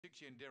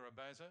6 Yendera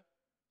Bazza,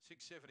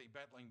 670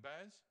 Battling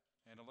Baz,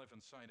 and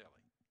 11 St.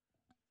 Ellie.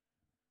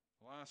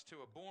 The last two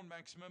are Born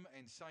Maximum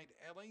and St.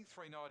 Ellie,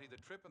 390 the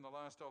trip, and the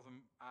last of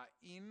them are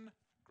in.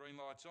 Green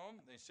lights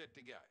on, they're set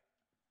to go.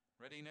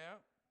 Ready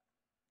now?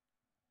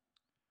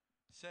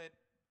 Set.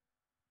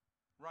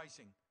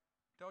 Racing.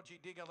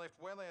 Dodgy Digger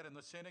left well out in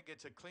the centre,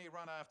 gets a clear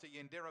run after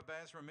Yendera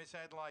Baz from Miss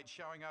Adelaide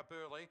showing up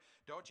early.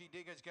 Dodgy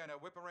Digger's going to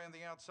whip around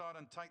the outside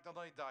and take the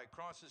lead though.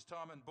 Crisis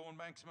Time and Born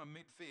Maximum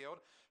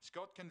midfield.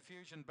 Scott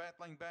Confusion,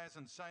 Battling Baz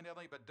and St.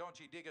 Ellie, but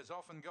Dodgy Digger's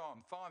off and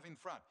gone. 5 in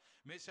front.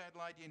 Miss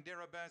Adelaide,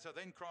 Yendera Baz,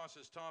 then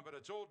Crisis Time, but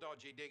it's all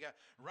Dodgy Digger.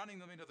 Running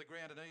them into the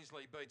ground and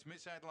easily beats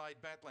Miss Adelaide,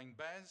 Battling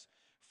Baz.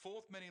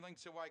 Fourth, many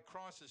lengths away,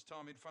 Crisis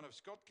Time in front of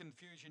Scott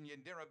Confusion,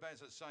 Yendera Baz,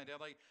 St.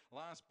 Ellie.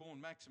 Last,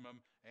 Born Maximum,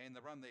 and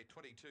the run there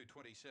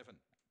 22-27.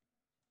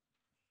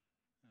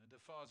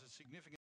 Defies a significant